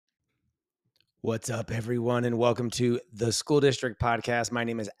What's up, everyone, and welcome to the School District Podcast. My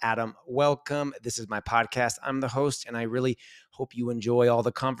name is Adam. Welcome. This is my podcast. I'm the host, and I really hope you enjoy all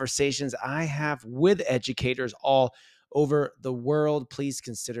the conversations I have with educators all over the world. Please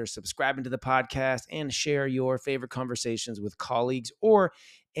consider subscribing to the podcast and share your favorite conversations with colleagues or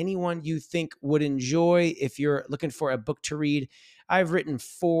anyone you think would enjoy. If you're looking for a book to read, I've written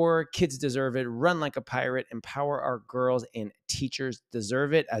 4, Kids Deserve It, Run Like a Pirate, Empower Our Girls, and Teachers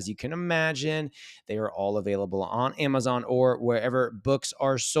Deserve It. As you can imagine, they are all available on Amazon or wherever books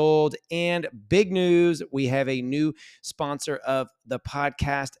are sold. And big news, we have a new sponsor of the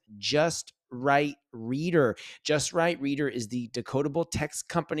podcast, Just Right Reader. Just Right Reader is the decodable text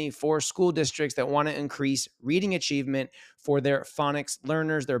company for school districts that want to increase reading achievement for their phonics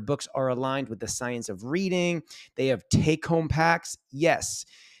learners. Their books are aligned with the science of reading. They have take-home packs. Yes,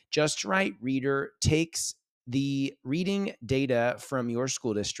 Just Right Reader takes the reading data from your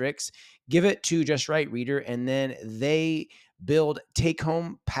school districts, give it to Just Right Reader, and then they build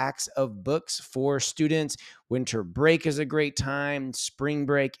take-home packs of books for students. Winter break is a great time, spring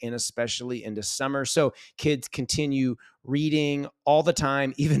break, and especially into summer. So kids continue reading all the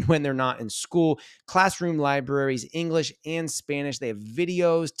time, even when they're not in school. Classroom libraries, English and Spanish. They have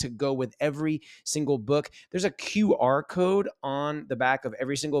videos to go with every single book. There's a QR code on the back of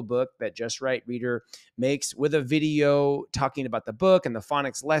every single book that Just Right Reader makes with a video talking about the book and the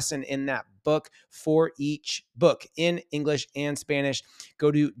phonics lesson in that book for each book in English and Spanish.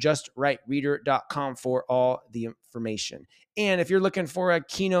 Go to justrightreader.com for all the information. And if you're looking for a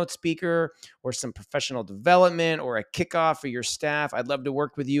keynote speaker or some professional development or a kickoff for your staff, I'd love to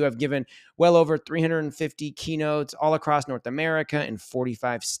work with you. I've given well over 350 keynotes all across North America in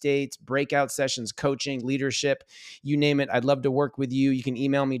 45 states, breakout sessions, coaching, leadership, you name it. I'd love to work with you. You can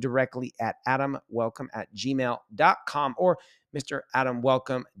email me directly at adamwelcome@gmail.com or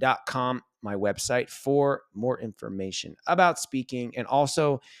mradamwelcome.com, my website, for more information about speaking and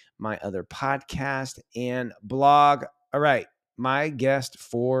also my other podcast and blog. All right, my guest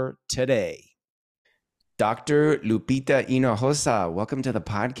for today, Dr. Lupita Hinojosa. Welcome to the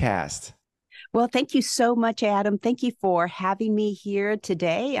podcast. Well, thank you so much, Adam. Thank you for having me here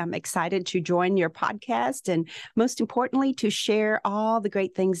today. I'm excited to join your podcast and most importantly, to share all the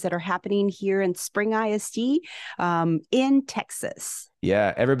great things that are happening here in Spring ISD in Texas.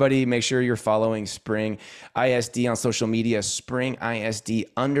 Yeah, everybody make sure you're following Spring ISD on social media, Spring ISD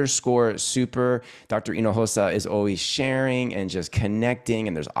 _super. Dr. Hinojosa is always sharing and just connecting,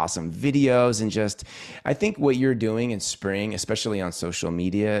 and there's awesome videos. And just, I think what you're doing in Spring, especially on social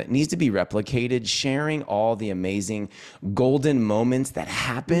media, needs to be replicated, sharing all the amazing golden moments that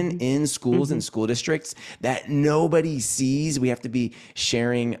happen in schools and school districts that nobody sees. We have to be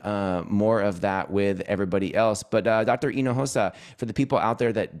sharing more of that with everybody else. But Dr. Hinojosa, for the people out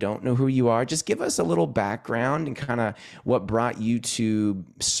there that don't know who you are, just give us a little background and kind of what brought you to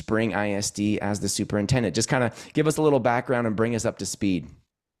Spring ISD as the superintendent. Just kind of give us a little background and bring us up to speed.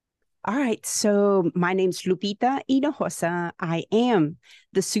 All right. So my name's Lupita Hinojosa. I am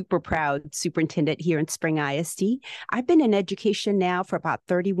the super proud superintendent here in Spring ISD. I've been in education now for about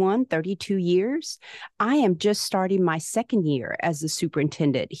 32 years. I am just starting my second year as the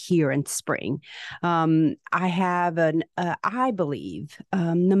superintendent here in Spring. I have I believe,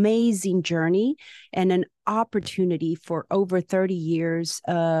 an amazing journey and an opportunity for over 30 years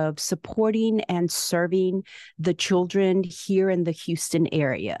of supporting and serving the children here in the Houston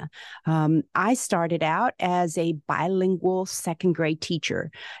area. I started out as a bilingual second grade teacher,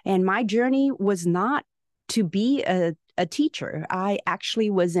 and my journey was not to be a teacher. I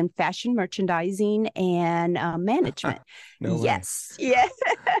actually was in fashion merchandising and management. No way. Yes. Yeah.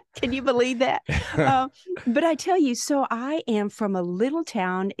 Can you believe that? But I tell you, so I am from a little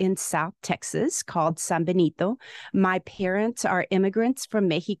town in South Texas called San Benito. My parents are immigrants from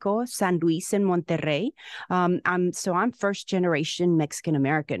Mexico, San Luis and Monterrey. I'm first generation Mexican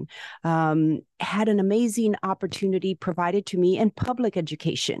American. Had an amazing opportunity provided to me in public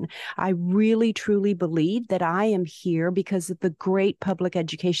education. I really, truly believe that I am here because of the great public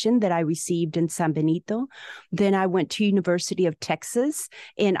education that I received in San Benito. Then I went to University of Texas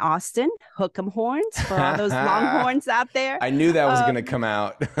in Austin, hook 'em horns for all those Longhorns out there. I knew that was going to come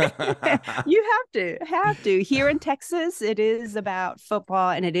out. You have to. Here in Texas, it is about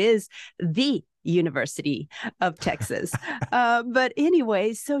football, and it is the University of Texas. But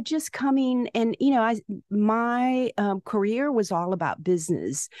anyway, so just coming and, my career was all about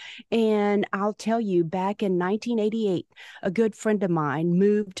business. And I'll tell you, back in 1988, a good friend of mine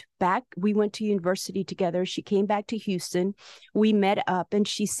moved back. We went to university together. She came back to Houston. We met up and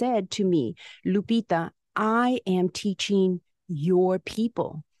she said to me, Lupita, I am teaching your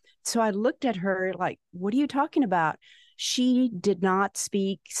people. So I looked at her like, what are you talking about? She did not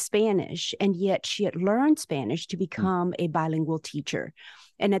speak Spanish, and yet she had learned Spanish to Mm. become a bilingual teacher.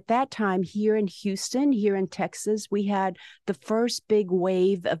 And at that time, here in Houston, here in Texas, we had the first big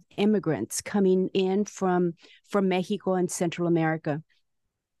wave of immigrants coming in from Mexico and Central America.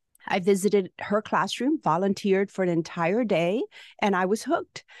 I visited her classroom, volunteered for an entire day, and I was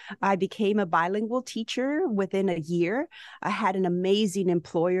hooked. I became a bilingual teacher within a year. I had an amazing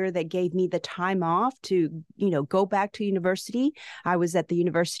employer that gave me the time off to, go back to university. I was at the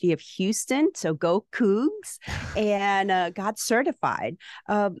University of Houston, so go Cougs, and got certified.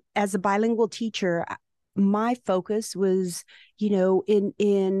 As a bilingual teacher, my focus was,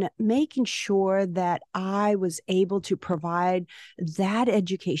 in making sure that I was able to provide that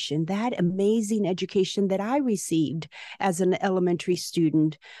education, that amazing education that I received as an elementary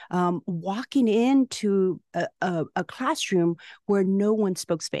student, walking into a classroom where no one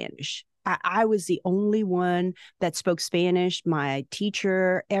spoke Spanish. I was the only one that spoke Spanish. My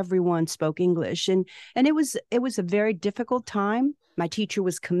teacher, everyone spoke English, and it was a very difficult time. My teacher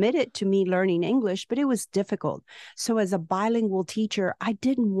was committed to me learning English, but it was difficult. So, as a bilingual teacher, I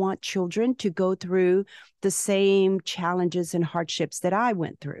didn't want children to go through the same challenges and hardships that I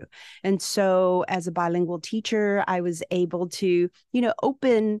went through. And so, as a bilingual teacher, I was able to,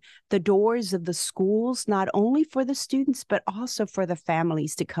 open the doors of the schools, not only for the students, but also for the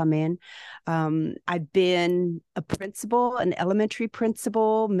families to come in. I've been a principal, an elementary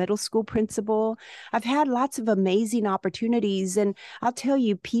principal, middle school principal. I've had lots of amazing opportunities. And I'll tell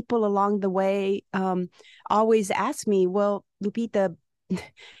you, people along the way always ask me, well, Lupita,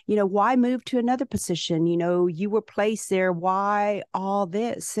 why move to another position? You were placed there. Why all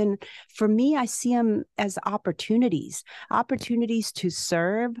this? And for me, I see them as opportunities to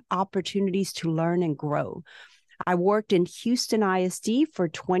serve, opportunities to learn and grow. I worked in Houston ISD for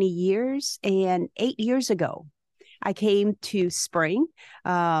 20 years, and 8 years ago, I came to Spring.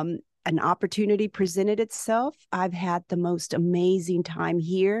 An opportunity presented itself. I've had the most amazing time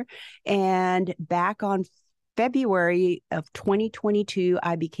here. And back on February of 2022,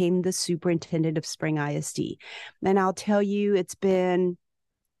 I became the superintendent of Spring ISD. And I'll tell you, it's been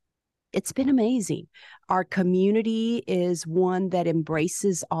amazing. Our community is one that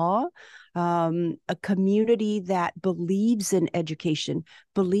embraces all, a community that believes in education,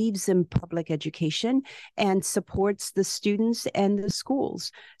 believes in public education, and supports the students and the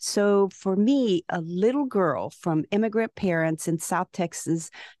schools. So for me, a little girl from immigrant parents in South Texas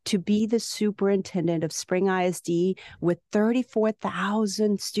to be the superintendent of Spring ISD with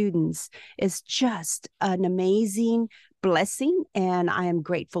 34,000 students is just an amazing blessing, and I am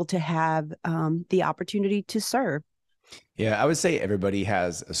grateful to have the opportunity to serve. Yeah, I would say everybody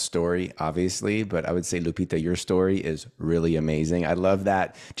has a story, obviously, but I would say, Lupita, your story is really amazing. I love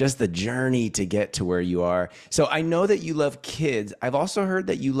that, just the journey to get to where you are. So I know that you love kids. I've also heard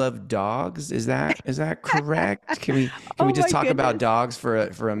that you love dogs. Is that correct? Can we Oh just my talk about goodness. dogs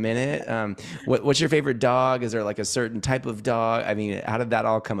for a minute? What's your favorite dog? Is there like a certain type of dog? I mean, how did that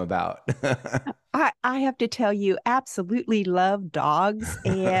all come about? I have to tell you, absolutely love dogs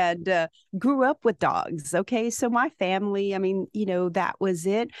and grew up with dogs. Okay. So my family, I mean, that was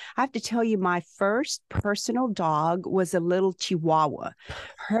it. I have to tell you, my first personal dog was a little Chihuahua.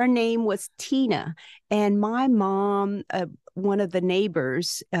 Her name was Tina. And my mom, one of the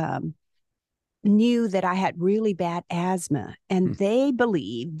neighbors, knew that I had really bad asthma, and they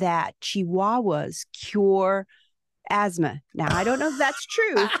believed that Chihuahuas cure asthma. Now, I don't know if that's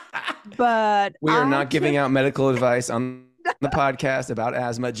true, but We are not giving out medical advice on the podcast about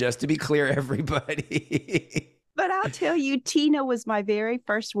asthma, just to be clear, everybody. but I'll tell you, Tina was my very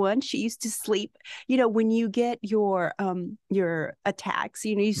first one. She used to sleep. When you get your attacks,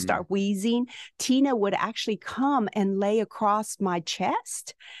 you Mm, start wheezing. Tina would actually come and lay across my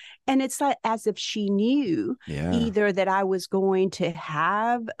chest. And it's like as if she knew yeah. either that I was going to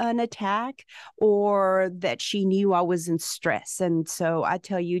have an attack or that she knew I was in stress. And so I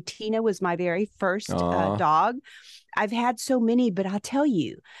tell you, Tina was my very first Aw. dog. I've had so many, but I'll tell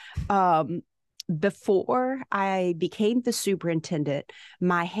you, um, before I became the superintendent,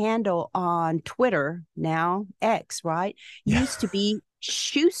 my handle on Twitter, now X, right, Yeah. used to be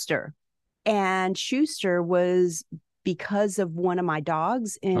Schuster. And Schuster was because of one of my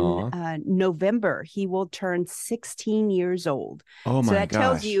dogs in Aw. November. He will turn 16 years old. Oh So my that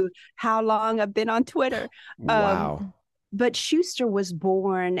tells gosh. you how long I've been on Twitter. Um, Wow. but Schuster was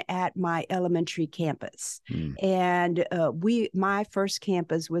born at my elementary campus. Hmm. And my first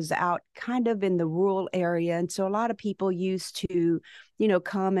campus was out kind of in the rural area. And so a lot of people used to,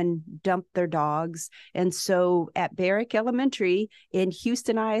 come and dump their dogs. And so at Barrick Elementary in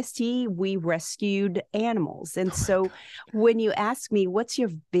Houston ISD, we rescued animals. And Oh my so gosh. when you ask me, what's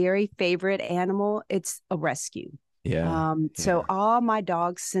your very favorite animal? It's a rescue. Yeah. So Yeah. all my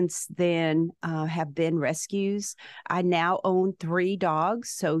dogs since then have been rescues. I now own 3 dogs.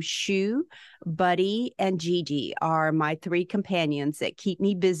 So Shu, Buddy, and Gigi are my 3 companions that keep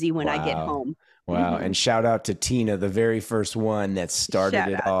me busy when I get Wow. home. Wow. Mm-hmm. And shout out to Tina, the very first one that started Shout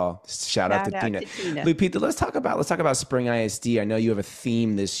it out, all. Shout out to shout out Tina. to Tina. Lupita, let's talk about Spring ISD. I know you have a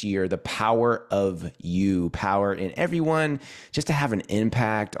theme this year, the power of you, power in everyone, just to have an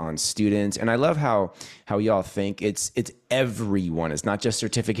impact on students. And I love how y'all think it's everyone. It's not just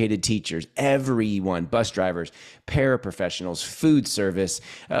certificated teachers, everyone, bus drivers, paraprofessionals, food service.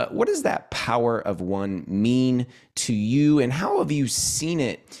 What does that power of one mean to you, and how have you seen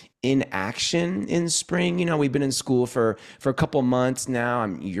it in action in spring? We've been in school for a couple months now.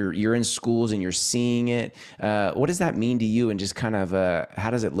 You're in schools and you're seeing it. What does that mean to you, and just kind of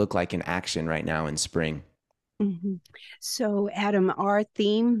how does it look like in action right now in spring? Mm-hmm. So, Adam, our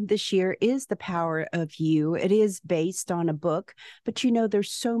theme this year is the power of you. It is based on a book, but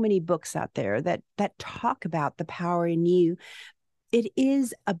there's so many books out there that talk about the power in you. It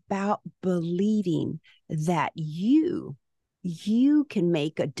is about believing that you can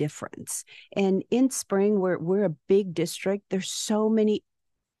make a difference. And in spring, we're a big district. There's so many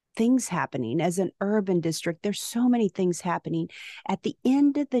things happening. As an urban district, there's so many things happening. At the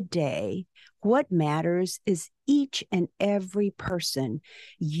end of the day, what matters is each and every person.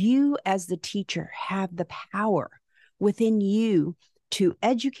 You, as the teacher, have the power within you to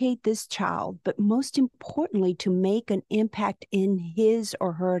educate this child, but most importantly, to make an impact in his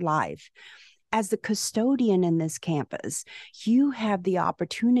or her life. As the custodian in this campus, you have the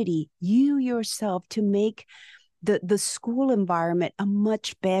opportunity, you yourself, to make the school environment a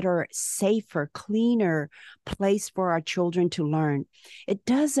much better, safer, cleaner place for our children to learn. It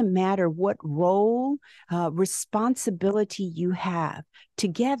doesn't matter what role, responsibility you have.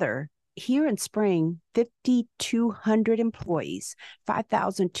 Together, here in spring, 5,200 employees,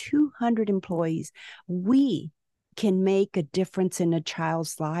 5,200 employees, we can make a difference in a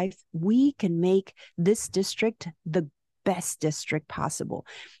child's life. We can make this district the best district possible.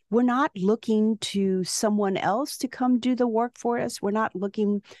 We're not looking to someone else to come do the work for us. We're not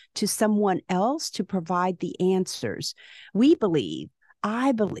looking to someone else to provide the answers. I believe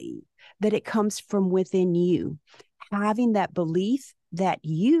that it comes from within you, having that belief that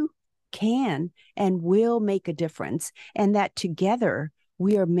you can and will make a difference, and that together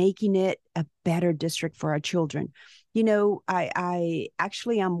we are making it a better district for our children. I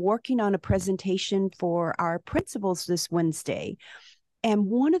actually I'm working on a presentation for our principals this Wednesday. And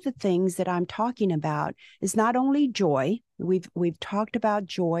one of the things that I'm talking about is not only joy. We've talked about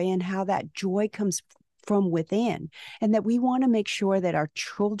joy and how that joy comes from within, and that we want to make sure that our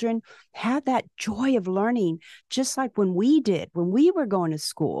children have that joy of learning, just like when we were going to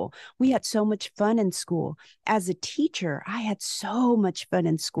school. We had so much fun in school. As a teacher, I had so much fun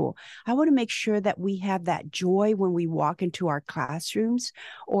in school. I want to make sure that we have that joy when we walk into our classrooms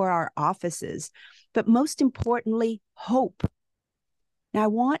or our offices, but most importantly, hope. Now, I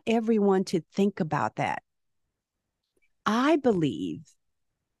want everyone to think about that. I believe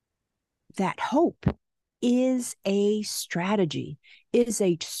that hope is a strategy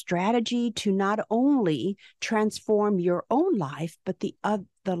to not only transform your own life, but the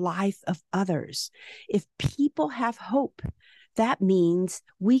life of others. If people have hope, that means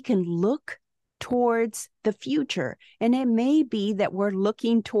we can look towards the future. And it may be that we're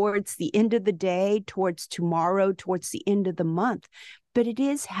looking towards the end of the day, towards tomorrow, towards the end of the month. But it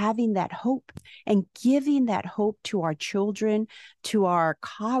is having that hope and giving that hope to our children, to our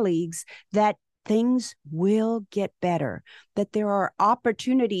colleagues, that things will get better, that there are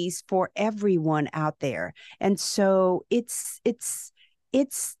opportunities for everyone out there. And so it's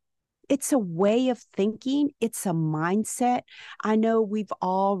a way of thinking. It's a mindset. I know we've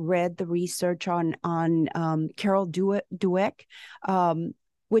all read the research on Carol Dweck,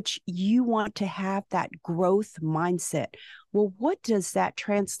 which you want to have that growth mindset. Well, what does that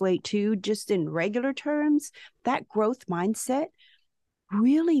translate to just in regular terms? That growth mindset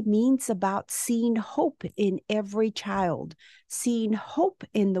really means about seeing hope in every child, seeing hope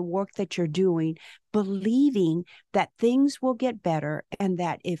in the work that you're doing, believing that things will get better, and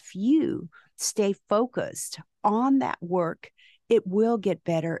that if you stay focused on that work, it will get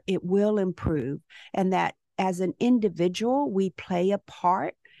better, it will improve, and that as an individual, we play a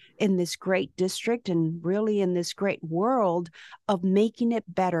part in this great district and really in this great world of making it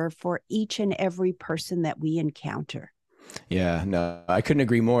better for each and every person that we encounter. Yeah, no, I couldn't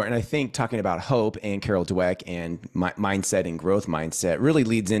agree more. And I think talking about hope and Carol Dweck and mindset and growth mindset really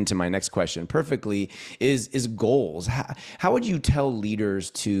leads into my next question perfectly is goals. How would you tell leaders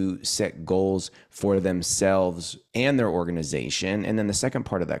to set goals for themselves and their organization? And then the second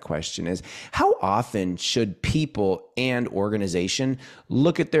part of that question is how often should people and organization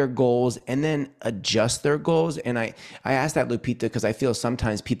look at their goals and then adjust their goals? And I ask that, Lupita, because I feel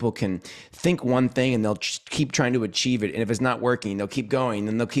sometimes people can think one thing and they'll keep trying to achieve it. And if it's not working, they'll keep going,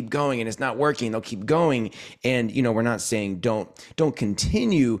 and they'll keep going, and it's not working, they'll keep going. And we're not saying don't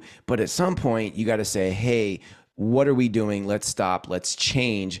continue, but at some point you got to say, hey, what are we doing? Let's stop. Let's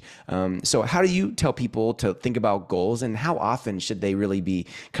change. So how do you tell people to think about goals, and how often should they really be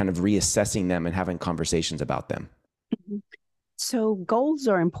kind of reassessing them and having conversations about them? So goals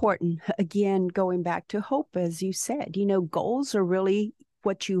are important. Again, going back to hope, as you said, goals are really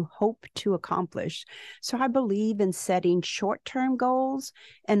what you hope to accomplish. So I believe in setting short-term goals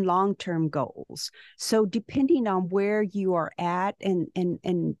and long-term goals. So depending on where you are at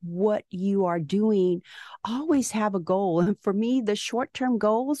and what you are doing, always have a goal. And for me, the short-term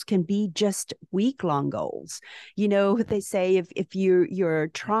goals can be just week-long goals. They say if you're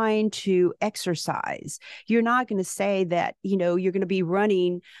trying to exercise, you're not going to say that, you're going to be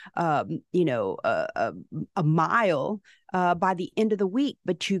running, a mile by the end of the week,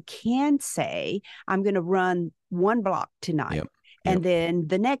 but you can say, I'm going to run 1 block tonight. Yep. And then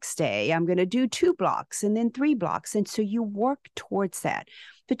the next day, I'm going to do 2 blocks and then 3 blocks. And so you work towards that.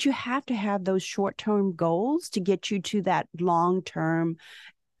 But you have to have those short-term goals to get you to that long-term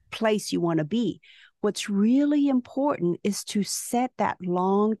place you want to be. What's really important is to set that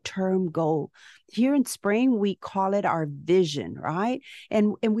long-term goal. Here in Spring, we call it our vision, right?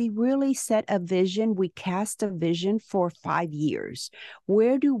 And we really set a vision. We cast a vision for 5 years.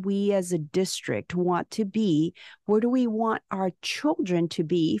 Where do we as a district want to be? Where do we want our children to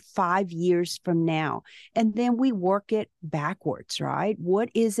be 5 years from now? And then we work it backwards, right? What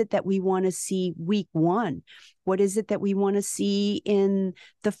is it that we want to see week 1? What is it that we want to see in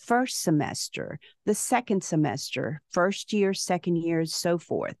the first semester, the second semester, first year, second year, so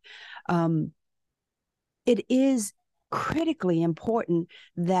forth? It is critically important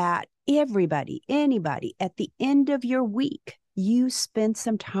that anybody, at the end of your week, you spend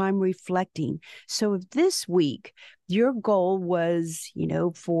some time reflecting. So if this week your goal was,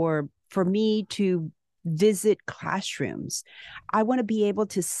 for me to visit classrooms, I want to be able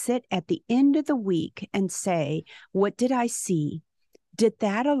to sit at the end of the week and say, what did I see? Did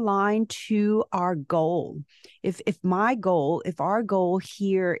that align to our goal? If our goal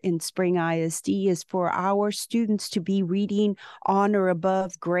here in Spring ISD is for our students to be reading on or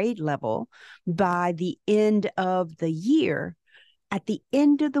above grade level by the end of the year, at the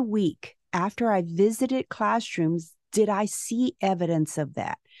end of the week, after I visited classrooms, did I see evidence of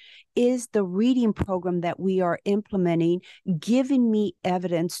that? Is the reading program that we are implementing giving me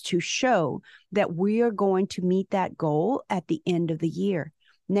evidence to show that we are going to meet that goal at the end of the year?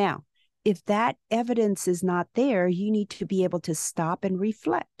 Now, if that evidence is not there, you need to be able to stop and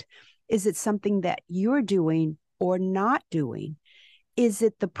reflect. Is it something that you're doing or not doing? Is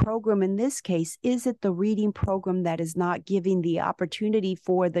it the program in this case? Is it the reading program that is not giving the opportunity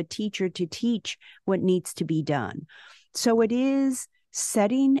for the teacher to teach what needs to be done? So it is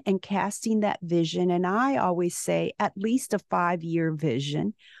setting and casting that vision. And I always say at least a 5-year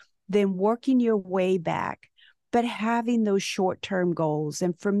vision, then working your way back, but having those short-term goals.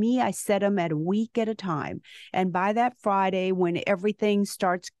 And for me, I set them at a week at a time. And by that Friday, when everything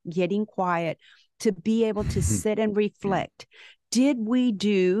starts getting quiet, to be able to sit and reflect, did we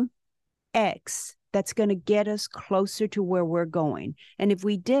do X that's going to get us closer to where we're going? And if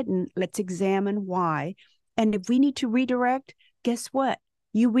we didn't, let's examine why. And if we need to redirect, guess what?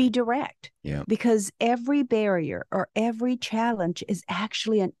 You redirect. Yeah. Because every barrier or every challenge is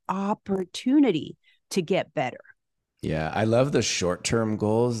actually an opportunity to get better. Yeah, I love the short-term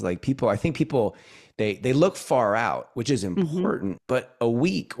goals. Like I think people, they look far out, which is important, but a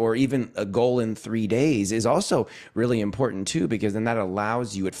week or even a goal in 3 days is also really important too, because then that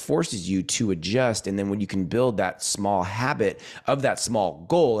allows you, it forces you to adjust. And then when you can build that small habit of that small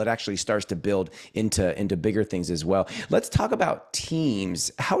goal, it actually starts to build into bigger things as well. Let's talk about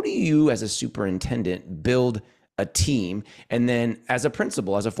teams. How do you, as a superintendent, build a team? And then as a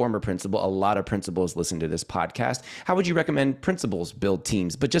principal, as a former principal, a lot of principals listen to this podcast. How would you recommend principals build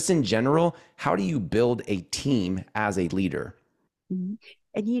teams? But just in general, how do you build a team as a leader?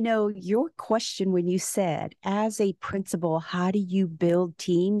 And your question when you said, as a principal, how do you build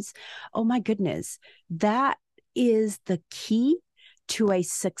teams? Oh my goodness, that is the key to a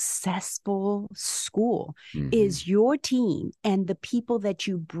successful school is your team and the people that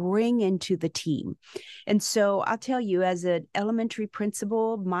you bring into the team. And so I'll tell you, as an elementary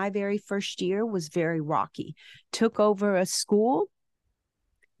principal, my very first year was very rocky. Took over a school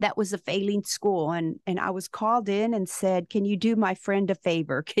that was a failing school. And I was called in and said, can you do my friend a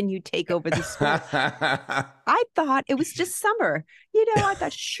favor? Can you take over the school? I thought it was just summer. I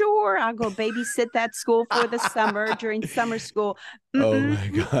thought, sure, I'll go babysit that school for the summer during summer school. Oh my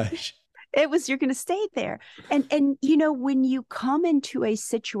gosh. It was, you're going to stay there. And, when you come into a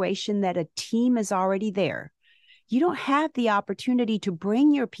situation that a team is already there, you don't have the opportunity to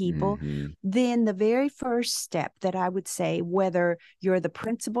bring your people, then the very first step that I would say, whether you're the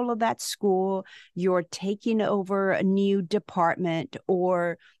principal of that school, you're taking over a new department,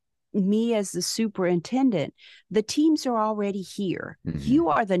 or me as the superintendent, the teams are already here. You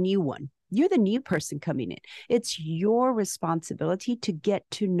are the new one. You're the new person coming in. It's your responsibility to get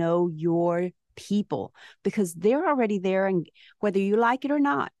to know your people because they're already there. And whether you like it or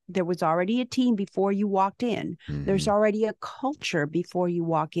not, there was already a team before you walked in. There's already a culture before you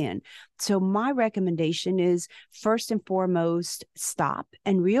walk in. So my recommendation is, first and foremost, stop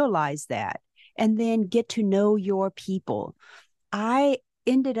and realize that, and then get to know your people. I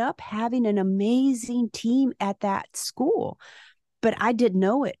ended up having an amazing team at that school, but I didn't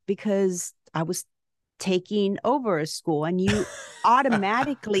know it because I was taking over a school, and you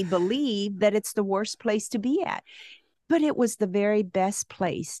automatically believe that it's the worst place to be at. But it was the very best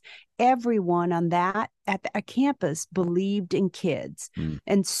place. Everyone on that at the campus believed in kids.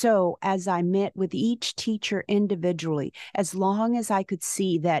 And so as I met with each teacher individually, as long as I could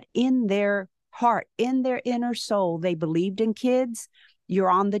see that in their heart, in their inner soul, they believed in kids, you're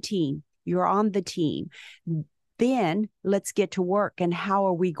on the team. You're on the team. Then let's get to work. And how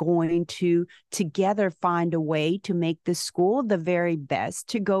are we going to together find a way to make this school the very best,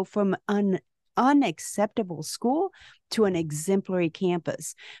 to go from an unacceptable school to an exemplary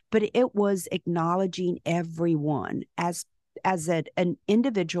campus? But it was acknowledging everyone as an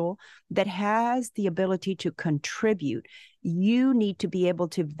individual that has the ability to contribute. You need to be able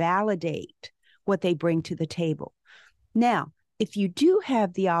to validate what they bring to the table. Now, if you do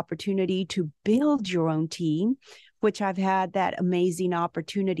have the opportunity to build your own team, which I've had that amazing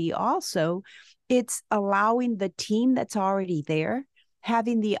opportunity also, it's allowing the team that's already there,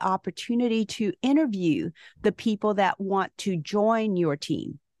 having the opportunity to interview the people that want to join your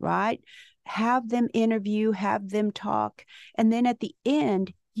team, right? Have them interview, have them talk. And then at the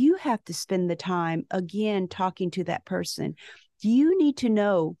end, you have to spend the time again talking to that person. You need to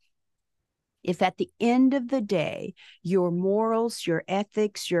know if at the end of the day, your morals, your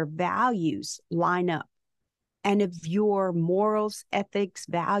ethics, your values line up. And if your morals, ethics,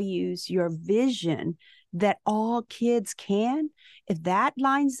 values, your vision that all kids can, if that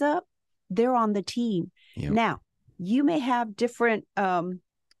lines up, they're on the team. Yep. Now, you may have different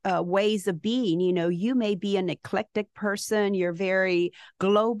ways of being. You may be an eclectic person. You're very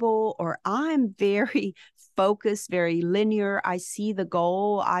global, or I'm very focused, very linear. I see the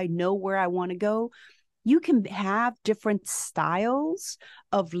goal. I know where I want to go. You can have different styles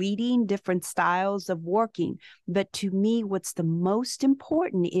of leading, different styles of working. But to me, what's the most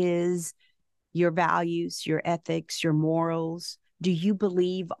important is your values, your ethics, your morals. Do you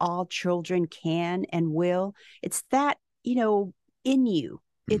believe all children can and will? It's that, in you.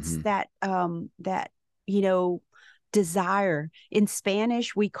 It's that, desire. In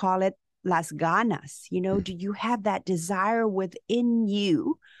Spanish, we call it las ganas. Do you have that desire within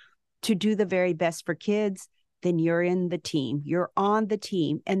you to do the very best for kids? Then you're in the team. You're on the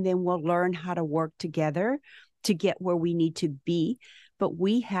team. And then we'll learn how to work together to get where we need to be. But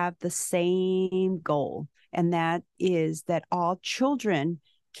we have the same goal, and that is that all children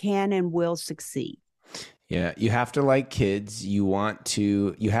can and will succeed. Yeah, you have to like kids. You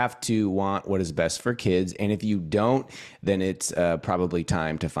have to want what is best for kids. And if you don't, then it's probably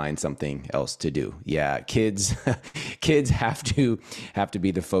time to find something else to do. Yeah, kids have to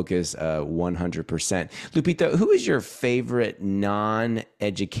be the focus 100%. Lupita, who is your favorite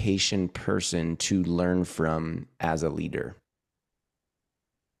non-education person to learn from as a leader?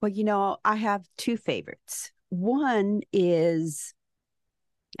 Well, I have two favorites. One is,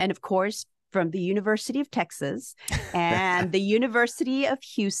 and of course, from the University of Texas and the University of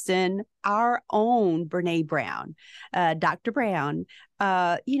Houston, our own Brene Brown, Dr. Brown.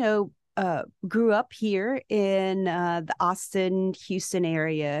 grew up here in the Austin, Houston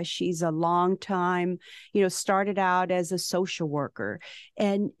area. She's a long time, started out as a social worker.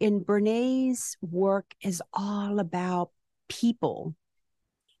 And in Brené's work is all about people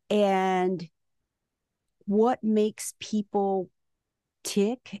and what makes people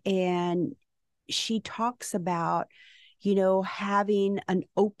tick. And she talks about, having an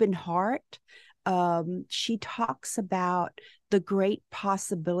open heart. She talks about the great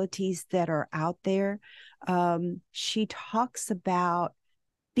possibilities that are out there. She talks about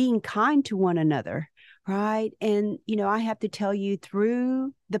being kind to one another, right? And, I have to tell you,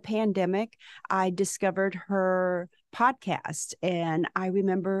 through the pandemic, I discovered her podcast. And I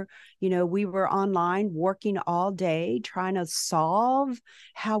remember, we were online working all day trying to solve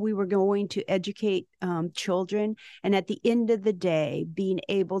how we were going to educate children. And at the end of the day, being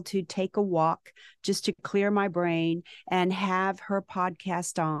able to take a walk just to clear my brain and have her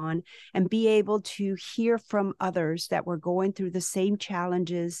podcast on and be able to hear from others that were going through the same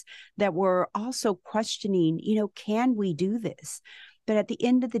challenges, that were also questioning, can we do this? But at the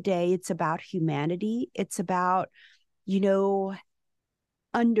end of the day, it's about humanity. It's about,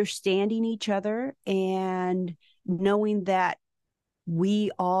 understanding each other and knowing that we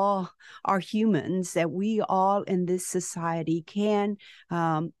all are humans, that we all in this society can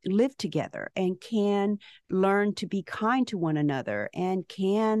live together and can learn to be kind to one another and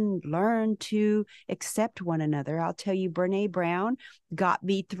can learn to accept one another. I'll tell you, Brené Brown got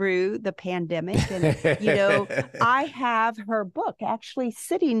me through the pandemic. And, I have her book actually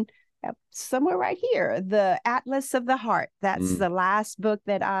sitting somewhere right here, The Atlas of the Heart. That's the last book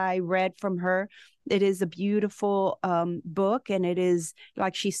that I read from her. It is a beautiful book, and it is,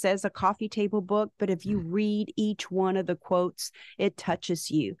 like she says, a coffee table book. But if you read each one of the quotes, it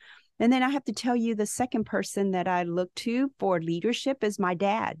touches you. And then I have to tell you, the second person that I look to for leadership is my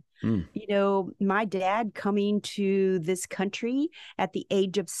dad. My dad coming to this country at the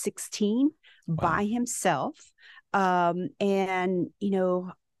age of 16 by himself. And,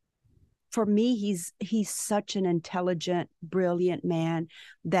 for me, he's such an intelligent, brilliant man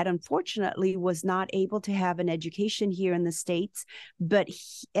that unfortunately was not able to have an education here in the States,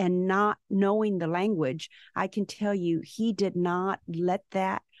 and not knowing the language, I can tell you, he did not let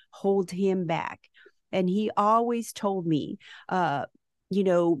that hold him back. And he always told me,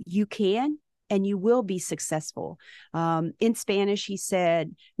 you can and you will be successful. In Spanish, he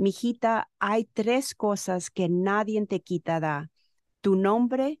said, "Mijita, hay tres cosas que nadie te quitará: tu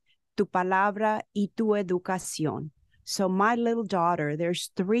nombre, tu palabra, y tu educación." So my little daughter,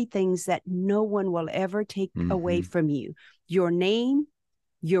 there's three things that no one will ever take away from you: your name,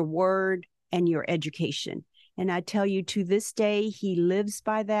 your word, and your education. And I tell you, to this day, he lives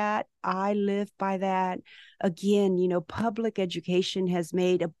by that. I live by that. Again, public education has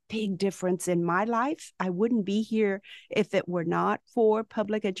made a big difference in my life. I wouldn't be here if it were not for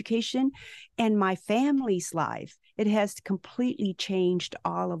public education, and my family's life. It has completely changed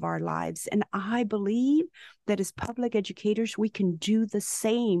all of our lives. And I believe that as public educators, we can do the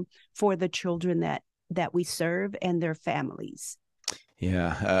same for the children that we serve and their families.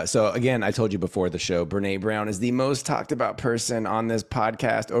 Yeah. So again, I told you before the show, Brené Brown is the most talked about person on this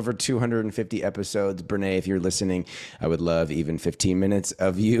podcast. Over 250 episodes. Brené, if you're listening, I would love even 15 minutes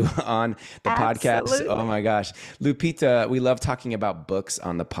of you on the podcast. Oh my gosh. Lupita, we love talking about books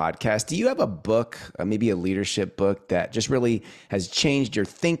on the podcast. Do you have a book, maybe a leadership book that just really has changed your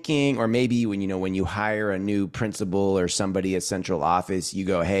thinking? Or maybe when you hire a new principal or somebody at central office, you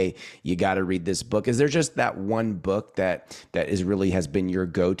go, hey, you got to read this book. Is there just that one book that is really has been your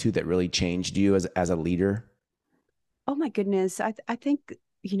go-to that really changed you as a leader? Oh my goodness. I think,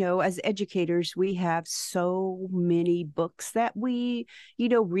 as educators, we have so many books that we,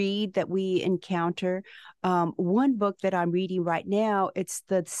 read, that we encounter. One book that I'm reading right now, it's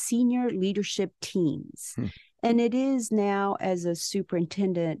the Senior Leadership Teams. And it is now, as a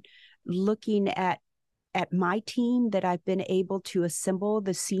superintendent, looking at my team that I've been able to assemble,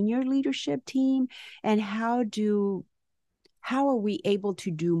 the senior leadership team, and how are we able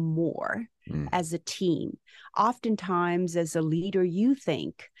to do more as a team? Oftentimes, as a leader, you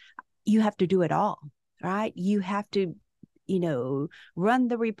think you have to do it all, right? You have to, run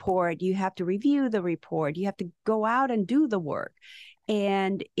the report. You have to review the report. You have to go out and do the work.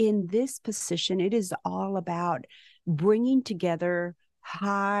 And in this position, it is all about bringing together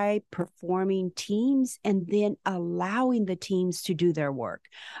high-performing teams and then allowing the teams to do their work.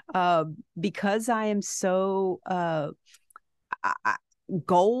 Because I am so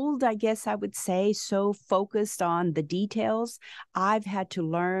gold, I guess I would say, so focused on the details. I've had to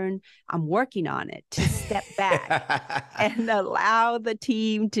learn, I'm working on it, to step back and allow the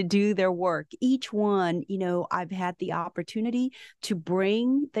team to do their work. Each one, I've had the opportunity to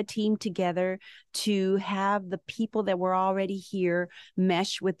bring the team together, to have the people that were already here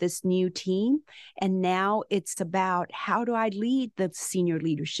mesh with this new team. And now it's about, how do I lead the senior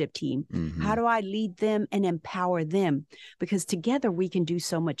leadership team? Mm-hmm. How do I lead them and empower them? Because together we can do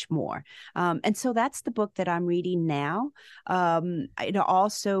so much more. And so that's the book that I'm reading now. It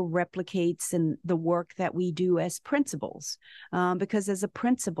also replicates in the work that we do as principals, because as a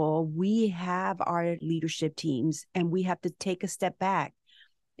principal, we have our leadership teams and we have to take a step back.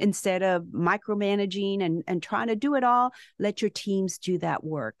 Instead of micromanaging and trying to do it all, let your teams do that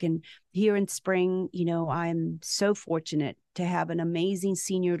work. And here in Spring, I'm so fortunate to have an amazing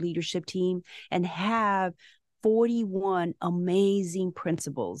senior leadership team and have 41 amazing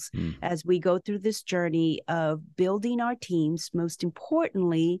principals as we go through this journey of building our teams, most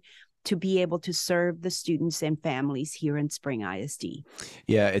importantly, to be able to serve the students and families here in Spring ISD.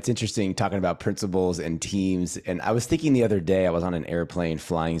 Yeah, it's interesting talking about principals and teams. And I was thinking the other day, I was on an airplane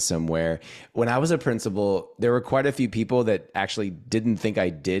flying somewhere. When I was a principal, there were quite a few people that actually didn't think I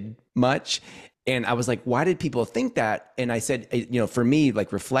did much. And I was like, why did people think that? And I said, for me,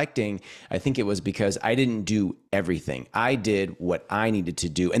 like reflecting, I think it was because I didn't do everything. I did what I needed to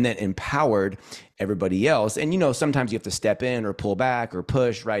do and then empowered everybody else. And, sometimes you have to step in or pull back or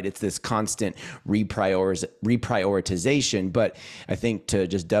push, right? It's this constant reprioritization. But I think to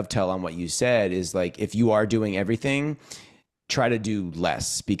just dovetail on what you said is like, if you are doing everything, try to do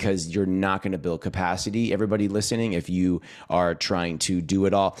less, because you're not going to build capacity, everybody listening, if you are trying to do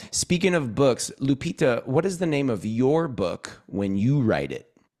it all. Speaking of books, Lupita, what is the name of your book when you write it?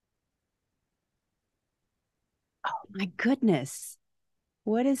 Oh, my goodness.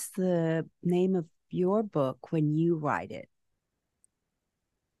 What is the name of your book when you write it?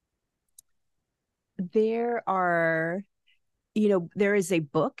 There is a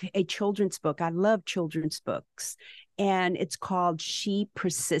book, a children's book. I love children's books. And it's called She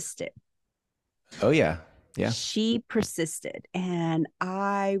Persisted. Oh, yeah. Yeah. She Persisted. And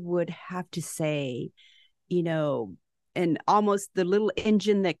I would have to say, and almost the little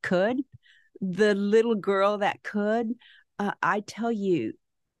engine that could, the little girl that could, I tell you,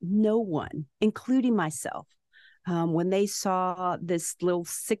 no one, including myself, when they saw this little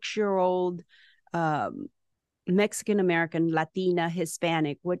 6-year-old Mexican-American, Latina,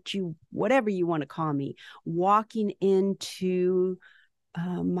 Hispanic, whatever you want to call me, walking into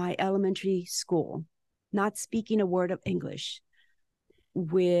my elementary school, not speaking a word of English,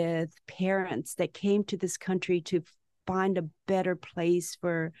 with parents that came to this country to find a better place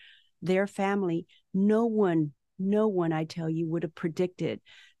for their family. No one, I tell you, would have predicted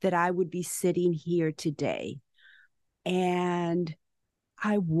that I would be sitting here today. And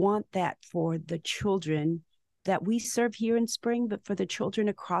I want that for the children that we serve here in Spring, but for the children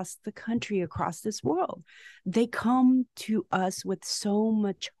across the country, across this world. They come to us with so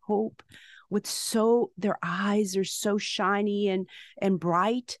much hope, their eyes are so shiny and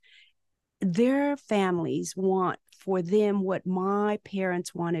bright. Their families want for them what my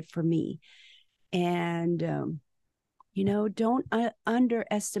parents wanted for me. And don't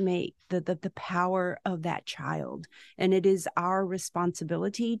underestimate the power of that child. And it is our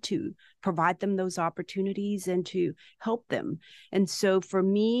responsibility to provide them those opportunities and to help them. And so for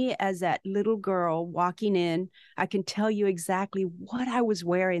me, as that little girl walking in, I can tell you exactly what I was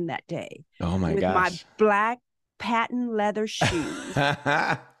wearing that day. Oh my with gosh. My black patent leather shoes.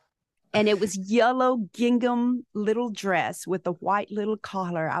 And it was yellow gingham little dress with a white little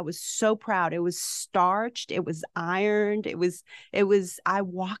collar. I was so proud. It was starched. It was ironed. I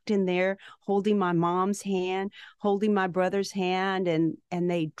walked in there holding my mom's hand, holding my brother's hand, and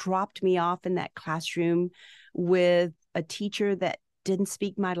they dropped me off in that classroom with a teacher that didn't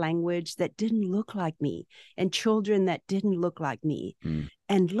speak my language, that didn't look like me, and children that didn't look like me.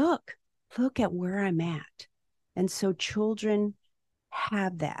 And look at where I'm at. And so children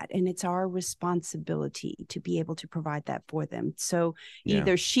have that, and it's our responsibility to be able to provide that for them. So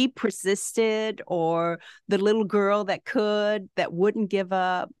either She Persisted or the little girl that wouldn't give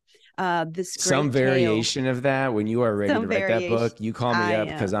up. This great some variation of that. When you are ready to write that book, you call me up,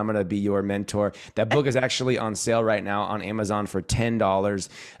 because I'm going to be your mentor. That book is actually on sale right now on Amazon for $10.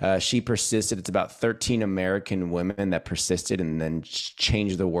 She Persisted. It's about 13 American women that persisted and then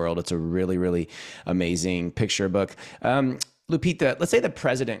changed the world. It's a really, really amazing picture book. Lupita, let's say the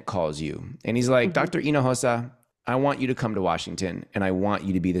president calls you and he's like, Dr. Hinojosa, I want you to come to Washington and I want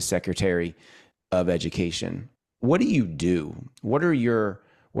you to be the Secretary of Education. what do you do? What are your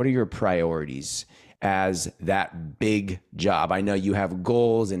priorities as that big job? I know you have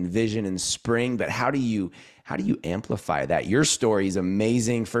goals and vision and spring, but how do you amplify that? Your story is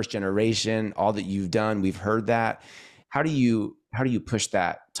amazing, first generation, all that you've done, we've heard that. How do you push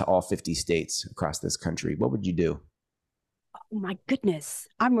that to all 50 states across this country? What would you do? Oh my goodness,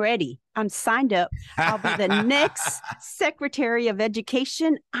 I'm ready. I'm signed up. I'll be the next Secretary of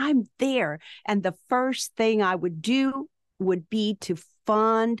Education. I'm there. And the first thing I would do would be to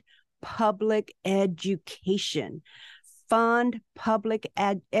fund public education. Fund public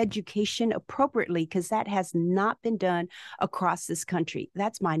education appropriately, because that has not been done across this country.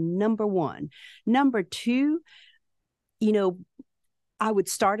 That's my number one. Number two, you know, I would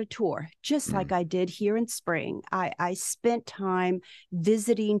start a tour just like Mm, I did here in spring. I spent time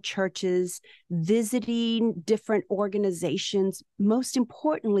visiting churches, visiting different organizations, most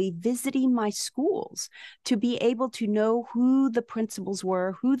importantly, visiting my schools to be able to know who the principals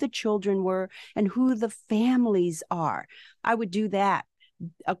were, who the children were, and who the families are. I would do that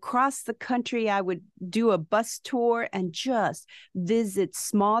across the country. I would do a bus tour and just visit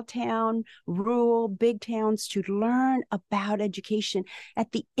small town, rural, big towns to learn about education.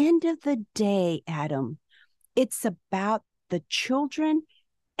 At the end of the day, Adam, it's about the children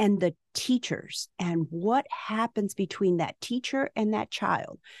and the teachers and what happens between that teacher and that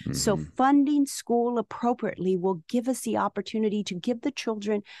child. So, mhm, funding school appropriately will give us the opportunity to give the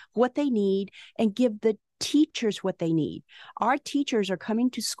children what they need and give the teachers what they need. Our teachers are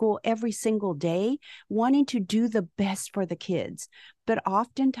coming to school every single day wanting to do the best for the kids, but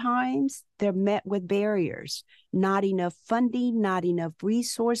oftentimes they're met with barriers, not enough funding, not enough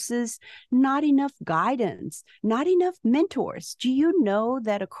resources, not enough guidance, not enough mentors. Do you know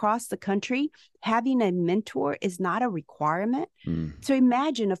that across the country, having a mentor is not a requirement? mm. So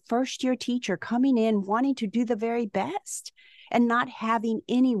imagine a first year teacher coming in wanting to do the very best and not having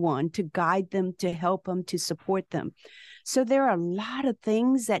anyone to guide them, to help them, to support them. So there are a lot of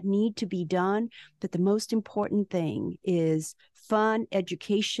things that need to be done, but the most important thing is fund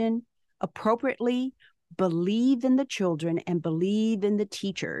education appropriately, believe in the children and believe in the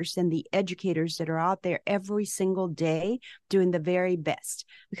teachers and the educators that are out there every single day doing the very best.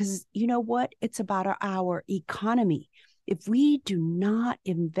 Because you know what? It's about our economy. If we do not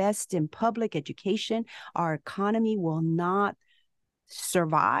invest in public education, our economy will not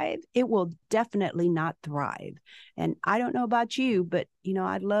survive. It will definitely not thrive. And I don't know about you, but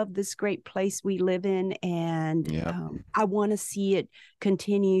I love this great place we live in, and Yeah. I want to see it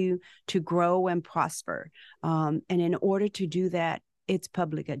continue to grow and prosper. And in order to do that, it's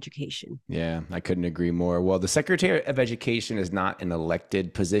public education. Yeah, I couldn't agree more. Well, the Secretary of Education is not an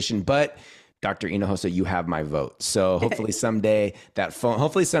elected position, but Dr. Hinojosa, you have my vote. So hopefully someday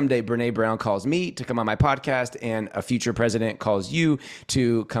Brene Brown calls me to come on my podcast and a future president calls you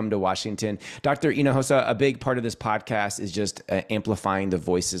to come to Washington. Dr. Hinojosa, a big part of this podcast is just amplifying the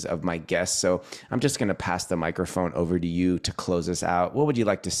voices of my guests. So I'm just going to pass the microphone over to you to close us out. What would you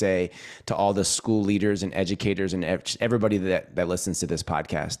like to say to all the school leaders and educators and everybody that listens to this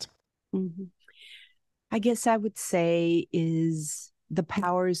podcast? Mhm. I guess I would say is the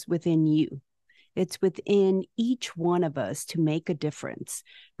powers within you. It's within each one of us to make a difference,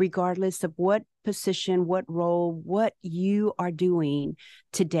 regardless of what position, what role, what you are doing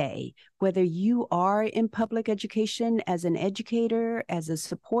today, whether you are in public education as an educator, as a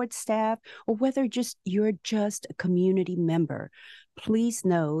support staff, or whether you're just a community member. Please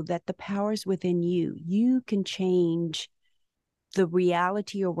know that the powers within you, you can change the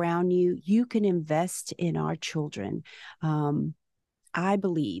reality around you. You can invest in our children. I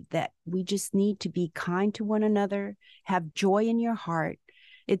believe that we just need to be kind to one another, have joy in your heart.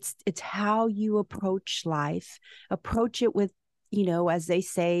 It's how you approach life. Approach it with, as they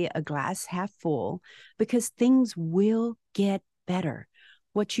say, a glass half full, because things will get better.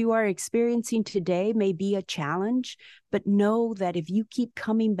 What you are experiencing today may be a challenge, but know that if you keep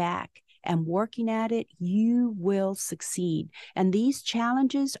coming back and working at it, you will succeed. And these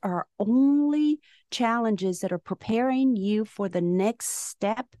challenges are only challenges that are preparing you for the next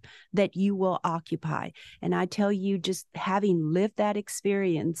step that you will occupy. And I tell you, just having lived that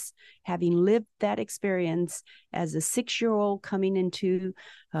experience as a 6-year-old coming into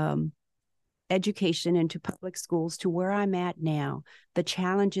education, into public schools, to where I'm at now, the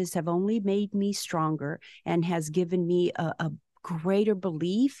challenges have only made me stronger and has given me a greater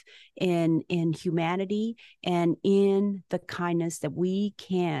belief in humanity and in the kindness that we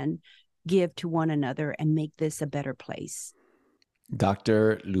can give to one another and make this a better place.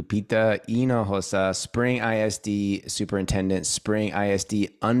 Dr. Lupita Hinojosa, Spring ISD Superintendent, Spring ISD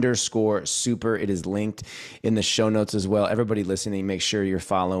 _ super. It is linked in the show notes as well. Everybody listening, make sure you're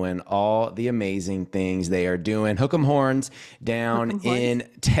following all the amazing things they are doing. Hook 'em horns down 'em horns. in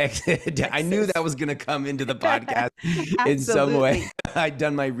Texas. I knew that Texas. was going to come into the podcast in some way. Absolutely. I'd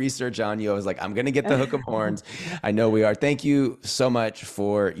done my research on you. I was like, I'm going to get the hook 'em horns. I know we are. Thank you so much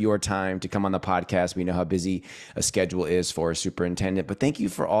for your time to come on the podcast. We know how busy a schedule is for a superintendent, but thank you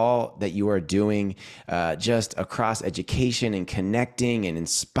for all that you are doing just across education and connecting and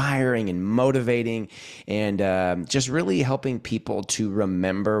inspiring and motivating and just really helping people to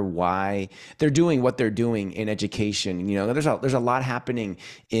remember why they're doing what they're doing in education. You know, there's a lot happening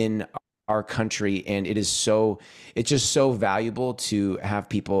in our country, and it's just so valuable to have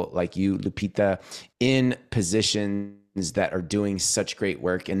people like you, Lupita, in positions that are doing such great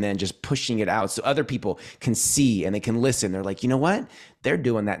work and then just pushing it out so other people can see and they can listen. They're like, you know what? They're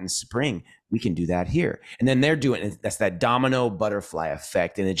doing that in spring. We can do that here. And then they're doing it. That's that domino butterfly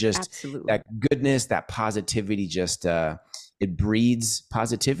effect. And it just, Absolutely. that goodness, that positivity, just, it breeds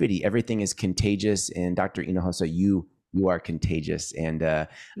positivity. Everything is contagious. And Dr. Hinojosa, you are contagious. And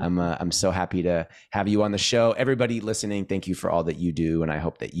I'm so happy to have you on the show. Everybody listening, thank you for all that you do. And I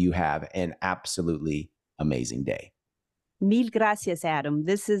hope that you have an absolutely amazing day. Mil gracias, Adam.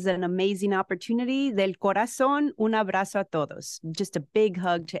 This is an amazing opportunity. Del corazón, un abrazo a todos. Just a big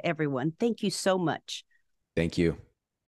hug to everyone. Thank you so much. Thank you.